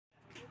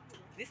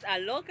These are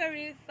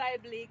locally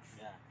fabrics,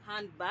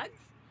 handbags,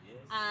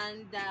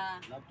 and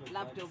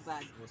laptop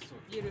bags.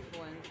 Beautiful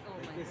ones. Oh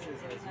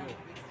my God.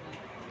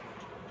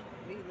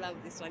 We love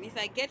this one. If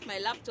I get my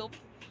laptop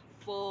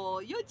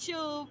for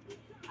YouTube,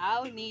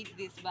 I'll need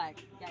this bag,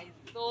 guys.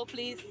 So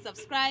please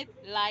subscribe,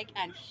 like,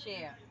 and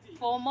share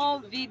for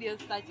more videos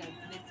such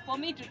as this. For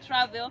me to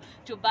travel,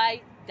 to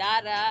buy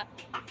data,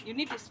 you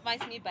need to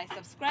spice me by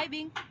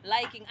subscribing,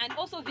 liking, and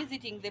also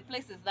visiting the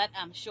places that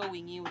I'm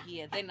showing you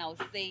here. Then I'll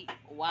say,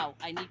 wow,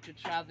 I need to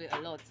travel a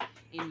lot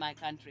in my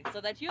country,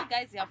 so that you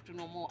guys have to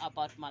know more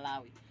about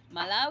Malawi.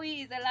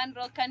 Malawi is a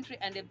landlocked country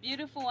and a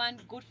beautiful one,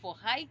 good for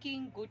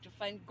hiking, good to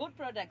find good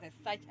products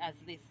such as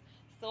this.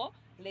 So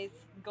let's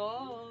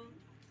go.